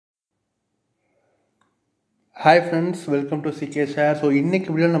Hi friends, welcome to ckShare. So இன்னைக்கு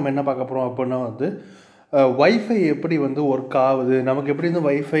வீடியோவில் நம்ம என்ன பார்க்க போகிறோம் அப்படின்னா வைஃபை எப்படி ஒர்க் ஆகுது, நமக்கு எப்படி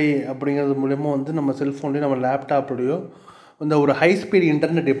வைஃபை அப்படிங்கிறது மூலமா நம்ம செல்ஃபோன்லேயும் நம்ம லேப்டாப்லேயோ ஒரு ஹை ஸ்பீட்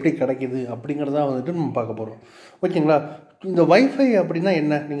இன்டர்நெட் எப்படி கிடைக்கிது அப்படிங்கிறதா நம்ம பார்க்க போகிறோம். ஓகேங்களா? இந்த வைஃபை அப்படின்னா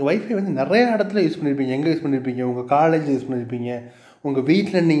என்ன? நீங்கள் வைஃபை நிறைய இடத்துல யூஸ் பண்ணியிருப்பீங்க. எங்கே யூஸ் பண்ணியிருப்பீங்க? உங்கள் காலேஜ் யூஸ் பண்ணியிருப்பீங்க, உங்கள்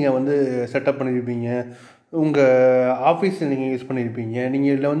வீட்டில் நீங்கள் செட்டப் பண்ணியிருப்பீங்க, உங்கள் ஆஃபீஸில் நீங்கள் யூஸ் பண்ணியிருப்பீங்க.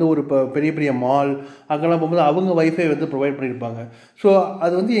 நீங்கள் இதில் ஒரு பெரிய பெரிய மால் அங்கெல்லாம் போகும்போது அவங்க வைஃபை ப்ரொவைட் பண்ணியிருப்பாங்க. ஸோ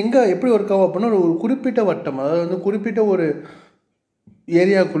அது எங்கே எப்படி ஒர்க் ஆகும் அப்படின்னா ஒரு குறிப்பிட்ட வட்டம், அதாவது குறிப்பிட்ட ஒரு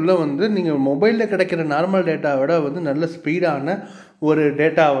ஏரியாவுக்குள்ளே நீங்கள் மொபைலில் கிடைக்கிற நார்மல் டேட்டாவை விட நல்ல ஸ்பீடான ஒரு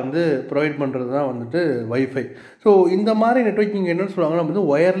டேட்டா ப்ரொவைட் பண்ணுறது தான் வைஃபை. ஸோ இந்த மாதிரி நெட்வொர்க்கிங் என்னென்னு சொல்லுவாங்கன்னா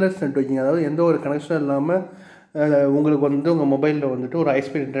ஒயர்லெஸ் நெட்வொர்க்கிங். அதாவது எந்த ஒரு கனெக்ஷனும் இல்லாமல் உங்களுக்கு உங்கள் மொபைலில் ஒரு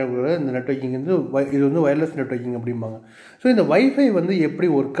ஹைஸ்பீட் இன்டர்நெட் இந்த நெட்வொர்க்கிங் இது ஒயர்லெஸ் நெட்வொர்க்கிங் அப்படிம்பாங்க. ஸோ இந்த வைஃபை எப்படி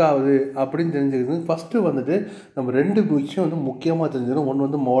ஒர்க் ஆகுது அப்படின்னு தெரிஞ்சுக்கிறது ஃபஸ்ட்டு நம்ம ரெண்டு விஷயம் முக்கியமாக தெரிஞ்சுக்கணும்.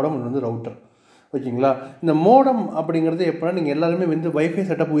 ஒன்று மோடம், இன்னொன்று ரவுட்டர். ஓகேங்களா? இந்த மோடம் அப்படிங்கிறது எப்படின்னா நீங்கள் எல்லாருமே வைஃபை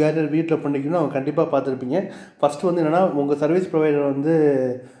செட்டப் யார் வீட்டில் பண்ணிக்கணும் அவங்க கண்டிப்பாக பார்த்துருப்பீங்க. ஃபஸ்ட்டு என்னென்னா உங்கள் சர்வீஸ் ப்ரொவைடர்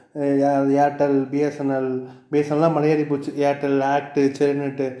ஏர்டெல், பிஎஸ்என்எல்லாம் மலையேறி போச்சு. ஏர்டெல், ஆக்ட்டு,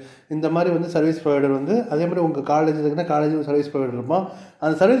 செல்நெட்டு இந்த மாதிரி சர்வீஸ் ப்ரொவைடர் அதே மாதிரி உங்கள் காலேஜ் இருக்குன்னா காலேஜில் சர்வீஸ் ப்ரொவைடர் இருப்பான்.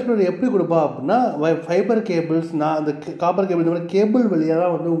 அந்த சர்வீஸ் ப்ரொவைடர் எப்படி கொடுப்பா அப்படின்னா ஃபைபர் கேபிள்ஸ், அந்த காப்பர் கேபிள், இந்த மாதிரி கேபிள் வழியாக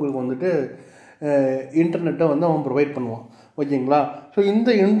தான் உங்களுக்கு இன்டர்நெட்டை அவன் ப்ரொவைட் பண்ணுவான். ஓகேங்களா? ஸோ இந்த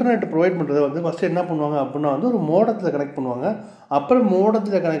இன்டர்நெட் ப்ரொவைட் பண்ணுறதை ஃபஸ்ட்டு என்ன பண்ணுவாங்க அப்படின்னா ஒரு மோடத்தில் கனெக்ட் பண்ணுவாங்க. அப்புறம்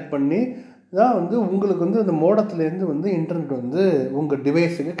மோடத்தில் கனெக்ட் பண்ணி தான் உங்களுக்கு அந்த மோடத்துலேருந்து இன்டர்நெட் உங்கள்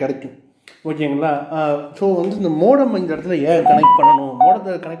டிவைஸுக்கு கிடைக்கும். ஓகேங்களா? ஸோ இந்த மோடம் இந்த இடத்துல ஏன் கனெக்ட் பண்ணணும்,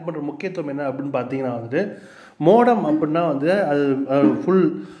 மோடத்தில் கனெக்ட் பண்ணுற முக்கியத்துவம் என்ன அப்படின்னு பார்த்தீங்கன்னா மோடம் அப்படின்னா அது ஃபுல்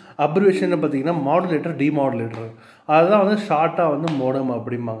அப்ரிவேஷன் பார்த்தீங்கன்னா மாடுலேட்டர், டிமாடுலேட்டர். அதுதான் ஷார்ட்டாக மோடம்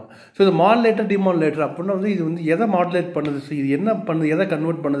அப்படிம்பாங்க. ஸோ இது மாடுலேட்டர், டிமாடுலேட்டர் அப்படின்னா இது எதை மாடுலேட் பண்ணுது, ஸோ இது என்ன பண்ணுது, எதை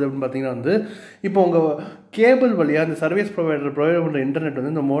கன்வெர்ட் பண்ணுது அப்படின்னு பார்த்தீங்கன்னா இப்போ உங்கள் கேபிள் வழியாக அந்த சர்வீஸ் ப்ரொவைடர் ப்ரொவைட் பண்ணுற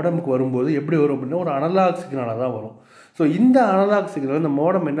இன்டர்நெட் இந்த மோடமுக்கு வரும்போது எப்படி வரும் அப்படின்னா ஒரு அனலாக் சிக்னலாக தான் வரும். ஸோ இந்த அனலாக் சிக்னல் இந்த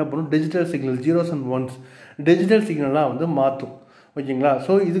மோடம் என்ன பண்ணும், digital signal, 0s and 1s digital சிக்னலாக மாற்றும். ஓகேங்களா?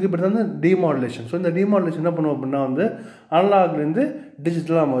 ஸோ இதுக்கு இப்படி தான் டிமாடுலேஷன். ஸோ இந்த டிமாடுலேஷன் என்ன பண்ணுவோம் அப்படின்னா அனலாக்லேருந்து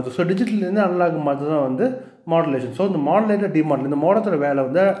டிஜிட்டலாக மாற்றும். ஸோ டிஜிட்டல்லேருந்து அனலாக் மாற்று தான் மாடுலேஷன். ஸோ இந்த மாடுலேட்டர், டிமாடுலேஷன், இந்த மோடத்தோட வேலை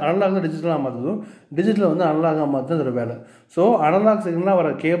அனலாக் தான் டிஜிட்டலாக மாற்றுறதும், டிஜிட்டலில் அனலாகாக மாற்றுறது அதோட வேலை. ஸோ அனலாக் சிக்னலாக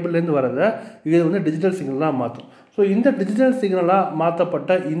வர கேபிள்லேருந்து வரதை இது டிஜிட்டல் சிக்னலாக மாற்றும். ஸோ இந்த டிஜிட்டல் சிக்னலாக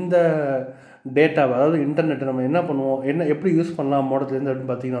மாற்றப்பட்ட இந்த டேட்டாவை, அதாவது இன்டர்நெட்டை நம்ம என்ன பண்ணுவோம், எப்படி யூஸ் பண்ணலாம் மோடத்துலேருந்து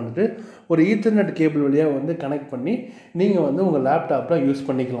அப்படின்னு பார்த்தீங்கன்னா ஒரு ஈத்தர்நெட் கேபிள் வழியாக கனெக்ட் பண்ணி நீங்கள் உங்கள் லேப்டாப்பில் யூஸ்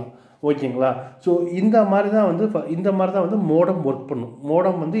பண்ணிக்கலாம். ஓகேங்களா? ஸோ இந்த மாதிரி தான் மோடம் ஒர்க் பண்ணும்.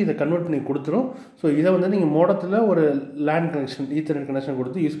 மோடம் இதை கன்வெர்ட் பண்ணி கொடுத்துரும். ஸோ இதை நீங்கள் மோடத்தில் ஒரு லேண்ட் கனெக்ஷன், ஈத்தர்நெட் கனெக்ஷன்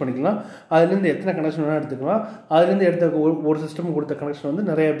கொடுத்து யூஸ் பண்ணிக்கலாம். அதுலேருந்து எத்தனை கனெக்ஷன் வேணால் எடுத்துக்கலாம். அதுலேருந்து எடுத்த ஒரு சிஸ்டம் கொடுத்த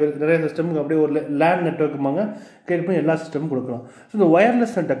கனெக்ஷன் நிறைய சிஸ்டமுக்கு அப்படியே ஒரு லேண்ட் நெட்வொர்க்குமாங்க கிரியேட் பண்ணி எல்லா சிஸ்டமும் கொடுக்கலாம். ஸோ இந்த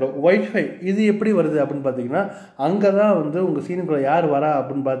ஒயர்லெஸ் நெட்வொர்க், வைஃபை இது எப்படி வருது அப்படின்னு பார்த்தீங்கன்னா அங்கே தான் உங்கள் சீனுக்குள்ளே யார் வரா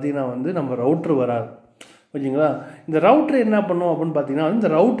அப்படின்னு பார்த்தீங்கன்னா நம்ம ரவுட்ரு வராது. ஓகேங்களா? இந்த ரவுட்ரு என்ன பண்ணும் அப்படின்னு பார்த்தீங்கன்னா இந்த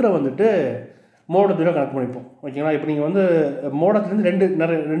ரவுட்டரை மோடத்தோட கனெக்ட் பண்ணிப்போம். ஓகேங்களா? இப்போ நீங்கள் மோடத்துலேருந்து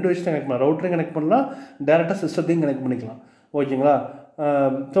ரெண்டு விஷயத்தை கனெக்ட் பண்ணலாம். ரவுட்டரையும் கனெக்ட் பண்ணலாம், டேரெக்டாக சிஸ்டத்தையும் கனெக்ட் பண்ணிக்கலாம். ஓகேங்களா?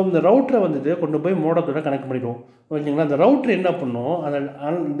 ஸோ இந்த ரவுட்டரை கொண்டு போய் மோடத்தோட கனெக்ட் பண்ணிடுவோம். ஓகேங்களா? அந்த ரவுட்ரு என்ன பண்ணும்,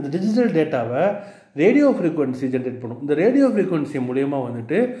 அந்த டிஜிட்டல் டேட்டாவை ரேடியோ ஃப்ரீக்குவென்சி ஜென்ரேட் பண்ணும். இந்த ரேடியோ ஃப்ரீக்குவென்சி மூலயமா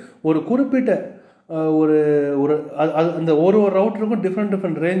ஒரு குறிப்பிட்ட ஒரு அந்த ஒரு ரவுட்டருக்கும்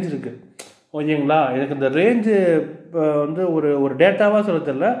டிஃப்ரெண்ட் ரேஞ்ச் இருக்குது. ஓகேங்களா? எனக்கு இந்த ரேஞ்சு ஒரு டேட்டாவாக சொல்ல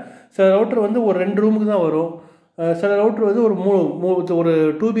தெரியல. சில ரவுட்ரு ஒரு 2 ரூமுக்கு தான் வரும். சில ரவுட்ரு ஒரு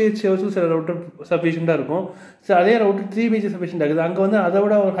 2 BHK சில ரவுட்ரு சஃபிஷியண்ட்டாக இருக்கும். ஸோ அதே ரவுட்ரு 3 BHK சஃபிஷியண்டாக இருக்குது. அங்கே அதை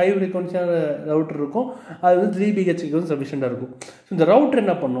விட ஒரு ஹை ஃப்ரீக்வன்சியான ரவுட்ரு இருக்கும், அது 3 BHK சஃபிஷியண்டாக இருக்கும். ஸோ இந்த ரவுட்ரு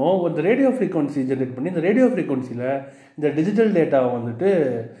என்ன பண்ணும், இந்த ரேடியோ ஃப்ரீக்வன்சி ஜென்ரேட் பண்ணி இந்த ரேடியோ ஃப்ரீக்வன்சியில் இந்த டிஜிட்டல் டேட்டாவை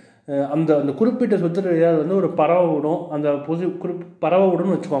அந்த குறிப்பிட்ட சுற்றுல ஒரு பறவை விடும். அந்த பறவை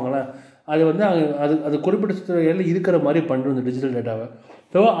விடுன்னு வச்சுக்கோங்களேன். அது அது குறிப்பிட்ட சுற்றுலையில் இருக்கிற மாதிரி பண்ணுறோம் இந்த டிஜிட்டல் டேட்டாவை.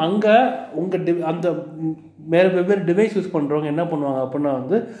 ஸோ அங்கே அந்த வெவ்வேறு டிவைஸ் யூஸ் பண்ணுறவங்க என்ன பண்ணுவாங்க அப்படின்னா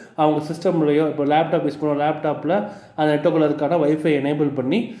அவங்க சிஸ்டம்லையோ, இப்போ லேப்டாப் யூஸ் பண்ணுவோம், லேப்டாப்பில் அந்த நெட்வொர்க்கில் அதுக்கான வைஃபை எனேபிள்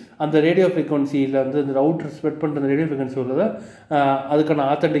பண்ணி அந்த ரேடியோ ஃப்ரீக்வன்சியில் இந்த ரவுட்டர் ஸ்ப்ரெட் பண்ணுற அந்த ரேடியோ ஃப்ரீக்வன்சி உள்ளதை அதுக்கான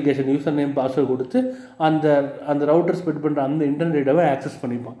ஆத்தென்டிகேஷன், யூசர் நேம், பாஸ்வேர்டு கொடுத்து அந்த ரவுட்டர் ஸ்ப்ரெட் பண்ணுற அந்த இன்டர்நெட் டேட்டாவை ஆக்சஸ்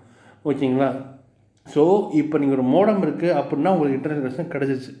பண்ணிப்பான். ஓகேங்களா? ஸோ இப்போ நீங்கள் ஒரு மோடம் இருக்குது அப்படின்னா உங்களுக்கு இன்டர்நெட் கனெக்ஷன்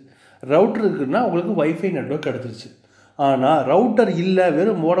கிடச்சிருச்சு. ரவுட்டர் இருக்குன்னா உங்களுக்கு வைஃபை நெட்வொர்க் கிடச்சிருச்சு. ஆனால் ரவுட்டர் இல்லை,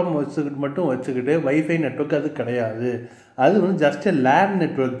 வெறும் மோடம் வச்சுக்கிட்டு வைஃபை நெட்வொர்க் அது கிடையாது. அது ஜஸ்ட் லேண்ட்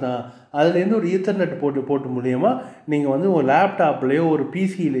நெட்வொர்க் தான். அதுலேருந்து ஒரு ஈத்தர்நெட் போட்டு மூலியமாக நீங்கள் வந்து ஒரு லேப்டாப்லேயோ ஒரு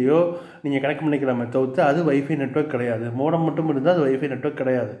பிசிலேயோ நீங்கள் கனெக்ட் பண்ணிக்கலாமே தவிர்த்து அது வைஃபை நெட்வொர்க் கிடையாது. மோடம் மட்டும் இருந்தால் அது வைஃபை நெட்வொர்க்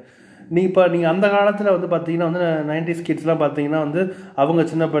கிடையாது. நீங்கள் அந்த காலத்தில் வந்து பார்த்தீங்கன்னா வந்து 90s கிட்ஸ்லாம் பார்த்தீங்கன்னா வந்து அவங்க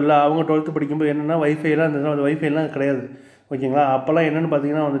சின்ன பிள்ளை அவங்க 12th படிக்கும்போது என்னென்னா வைஃபைலாம் இருந்ததுன்னா அது வைஃபைலாம் கிடையாது. ஓகேங்களா? அப்போல்லாம் என்னென்னு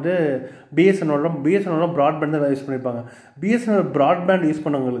பார்த்தீங்கன்னா வந்துட்டு பிஎஸ்என்எல்லாம் ப்ராட்பேண்ட் தான் யூஸ் பண்ணியிருப்பாங்க. பிஎஸ்என்எல் ப்ராட்பேண்ட் யூஸ்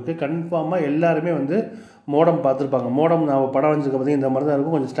பண்ணவங்களுக்கு கன்ஃபார்மாக எல்லாருமே வந்து மோடம் பார்த்துருப்பாங்க. மோடம் நான் படம் வச்சுக்க பார்த்தீங்கன்னா இந்த மாதிரி தான்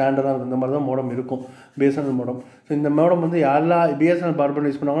இருக்கும், கொஞ்சம் ஸ்டாண்டர்டாக இருக்கும். இந்த மாதிரி தான் மோடம் இருக்கும், பிஎஸ்என்எல் மோடம். ஸோ இந்த மோடம் வந்து யாரெல்லாம் பிஎஸ்என்எல் ப்ராட்பேண்ட்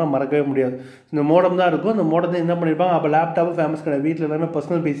யூஸ் பண்ணுவாங்கன்னா மறக்கவே முடியாது. இந்த மோடம் தான் இருக்கும். இந்த மோடத்தை என்ன பண்ணியிருப்பாங்க, அப்போ லேப்டாப்பும் ஃபேமஸ் கிடையாது, வீட்டில் எல்லாமே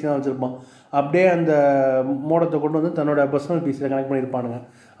பர்சனல் பிசி தான் வச்சுருப்பான். அப்படியே அந்த மோடத்தை கொண்டு வந்து தன்னோட பர்சனல் பிசியில் கனெக்ட் பண்ணியிருப்பானுங்க.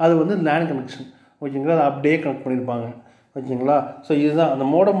 அது வந்து லேன் கனெக்ஷன். ஓகேங்களா? அதை அப்படியே கனெக்ட் பண்ணியிருப்பாங்க. ஓகேங்களா? ஸோ இதுதான் அந்த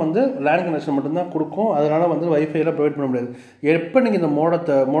மோடம் வந்து லேண்ட் கனெக்ஷன் மட்டும்தான் கொடுக்கும். அதனால் வந்து வைஃபைலாம் ப்ரொவைட் பண்ண முடியாது. எப்போ நீங்கள் இந்த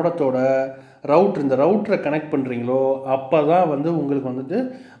மோடத்தோட இந்த ரவுட்டரை கனெக்ட் பண்ணுறீங்களோ அப்போ தான் வந்து உங்களுக்கு வந்துட்டு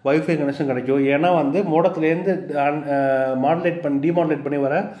வைஃபை கனெக்ஷன் கிடைக்கும். ஏன்னா வந்து மோடத்துலேருந்து டிமாடுலேட் பண்ணி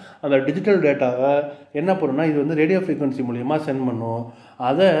வர அந்த டிஜிட்டல் டேட்டாவை என்ன பண்ணுன்னா இது வந்து ரேடியோ ஃப்ரீக்வன்சி மூலிமா சென்ட் பண்ணும்.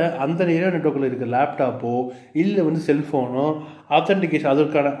 அதை அந்த ரேடியோ நெட்வொர்க்கில் இருக்க லேப்டாப்போ இல்லை வந்து செல்ஃபோனோ ஆத்தென்டிகேஷன்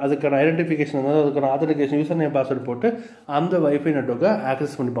அதுக்கான ஐடென்டிஃபிகேஷன் அதுக்கான ஆத்தென்டிகேஷன் யூசர் நேம் பாஸ்வேர்டு போட்டு அந்த வைஃபை நெட்வொர்க்கை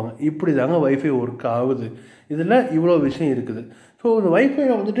ஆக்சஸ் பண்ணிப்பாங்க. இப்படி தாங்க வைஃபை ஒர்க் ஆகுது. இதில் இவ்வளோ விஷயம் இருக்குது. ஸோ இந்த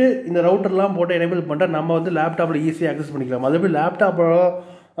வைஃபையை வந்துட்டு இந்த ரவுட்டர்லாம் போட்டு எனேபிள் பண்ணிட்டா நம்ம வந்து லேப்டாப்பில் ஈஸியாக ஆக்சஸ் பண்ணிக்கலாம். அதே மாதிரி லேப்டாப்போட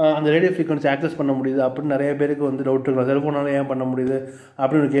அந்த ரேடியோ ஃப்ரீக்வன்சி ஆக்சஸ் பண்ண முடியுது அப்படின்னு நிறைய பேருக்கு வந்து டவுட் இருக்கலாம். செல்ஃபோனால் ஏன் பண்ண முடியுது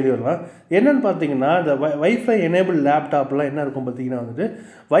அப்படின்னு ஒரு கேள்வி வரலாம். என்னென்னு பார்த்தீங்கன்னா இந்த வைஃபை எனேபிள் லேப்டாப்லாம் என்ன இருக்கும் பார்த்தீங்கன்னா வந்துட்டு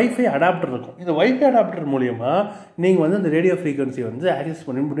வைஃபை அடாப்டர் இருக்கும். இந்த வைஃபை அடாப்டர் மூலிமா நீங்கள் வந்து அந்த ரேடியோ ஃப்ரீக்வன்சி வந்து ஆக்சஸ்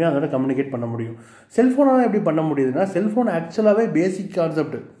பண்ண முடியும், அதோட கம்யூனிகேட் பண்ண முடியும். செல்ஃபோனால் எப்படி பண்ண முடியுதுன்னா செல்ஃபோன் ஆக்சுவலாகவே பேசிக்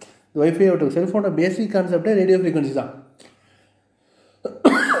கான்செப்ட் வைஃபை செல்ஃபோனோட பேசிக் கான்செப்டே ரேடியோ ஃப்ரீக்வன்சி தான்.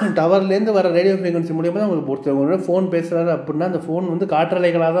 டவர்லேருந்து வர ரேடியோ ஃப்ரீக்வன்சி மூலியமாக தான் உங்களுக்கு பொறுத்தவங்க ஃபோன் பேசுகிறாரு அப்படின்னா அந்த ஃபோன் வந்து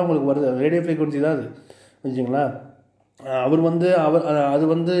காற்றலைகளாக தான் உங்களுக்கு வருது. அது ரேடியோ ஃப்ரீக்வன்சி தான் அது. வச்சுங்களா? அது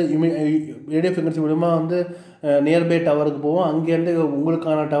வந்து ரேடியோ ஃப்ரீக்வன்சி மூலிமா வந்து நியர்பை டவருக்கு போவோம். அங்கேருந்து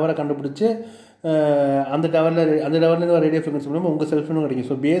உங்களுக்கான டவரை கண்டுபிடிச்சி அந்த டவர்லேருந்து வர ரேடியோ ஃப்ரீக்வன்சி மூலமாக உங்கள் செல்ஃபோனும் கிடைக்கும்.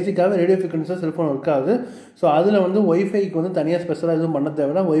 ஸோ பேசிக்காகவே ரேடியோ ஃப்ரீக்வன்சி தான் செல்ஃபோன் இருக்காது. ஸோ அதில் வந்து ஒய்ஃபைக்கு வந்து தனியாக ஸ்பெஷலாக எதுவும் பண்ண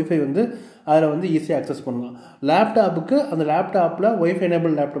தேவைன்னா ஒய்ஃபை வந்து அதில் வந்து ஈஸியாக அக்சஸ் பண்ணலாம். லேப்டாப்புக்கு அந்த லேப்டாப்பில் ஒய்ஃபை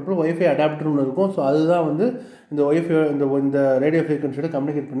எனேபிள் லேப்டாப்பில் ஒய்ஃபை அடாப்டர் ஒன்று இருக்கும். ஸோ அதுதான் வந்து இந்த ஒய்ஃபை இந்த ரேடியோ ஃப்ரீக்வன்சியோட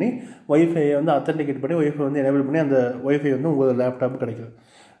கம்யூனிகேட் பண்ணி ஒய்ஃபையை வந்து அத்தன்டிகேட் பண்ணி ஒய்ஃபை வந்து எனேபிள் பண்ணி அந்த ஒய்ஃபை வந்து உங்கள் லேப்டாப் கிடைக்குது.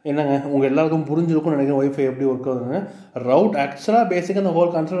 என்னங்க உங்கள் எல்லாருக்கும் புரிஞ்சிருக்கும்னு நினைக்கிறேன் ஒய்ஃபை எப்படி ஒர்க் ஆகுதுன்னு. ஆக்சுவலாக பேசிக்காக அந்த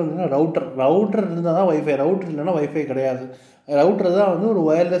ஹோல் கான்செப்ட் வந்து ரவுட்டர் இருந்தால் தான் ஒய்ஃபை, ரவுட்டர் இல்லைன்னா ஒய்ஃபை கிடையாது. ரவுட்டர் தான் வந்து ஒரு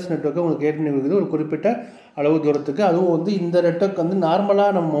ஒயர்லெஸ் நெட்வொர்க்கை உங்களுக்கு கேட்டு கொடுக்குது ஒரு குறிப்பிட்ட அளவு தூரத்துக்கு. அதுவும் வந்து இந்த நெட்வொர்க் வந்து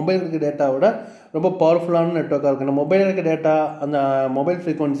நார்மலாக நம்ம மொபைல் இருக்க டேட்டாவோட ரொம்ப பவர்ஃபுல்லான நெட்வொர்க்காக இருக்குது. நம்ம மொபைலில் இருக்க டேட்டா அந்த மொபைல்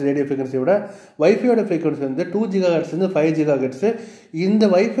ஃப்ரீக்வன்சி ரேடியோ ஃப்ரீக்வன்சியோட வைஃபையோட ஃப்ரீக்வன்சி வந்து 2 GHz 5 GHz. இந்த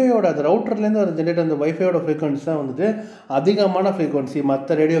வைஃபையோட அந்த ரவுட்டர்லேருந்து வர ஜென்ரேட் அந்த வைஃபையோட ஃப்ரீக்வன்சி தான் வந்துட்டு அதிகமான ஃப்ரீக்வன்சி,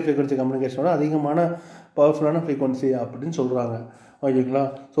 மற்ற ரேடியோ ஃப்ரீக்வன்சி கம்யூனிகேஷனோட அதிகமான பவர்ஃபுல்லான ஃப்ரீக்வன்சி அப்படின்னு சொல்கிறாங்க. ஓகேங்களா?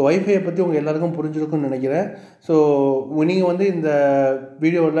 ஸோ வைஃபையை பற்றி உங்கள் எல்லாருக்கும் புரிஞ்சிருக்குன்னு நினைக்கிறேன். ஸோ நீங்கள் வந்து இந்த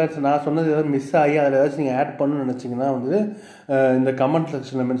வீடியோவில் நான் சொன்னது ஏதாவது மிஸ் ஆகி அதில் ஏதாச்சும் நீங்கள் ஆட் பண்ணணும்னு நினச்சிங்கன்னா வந்து இந்த கமெண்ட்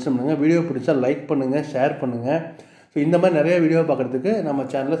செக்ஷனில் மென்ஷன் பண்ணுங்கள். வீடியோ பிடிச்சா லைக் பண்ணுங்கள், ஷேர் பண்ணுங்கள். ஸோ இந்த மாதிரி நிறைய வீடியோ பார்க்குறதுக்கு நம்ம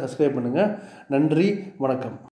சேனலை சப்ஸ்கிரைப் பண்ணுங்கள். நன்றி, வணக்கம்.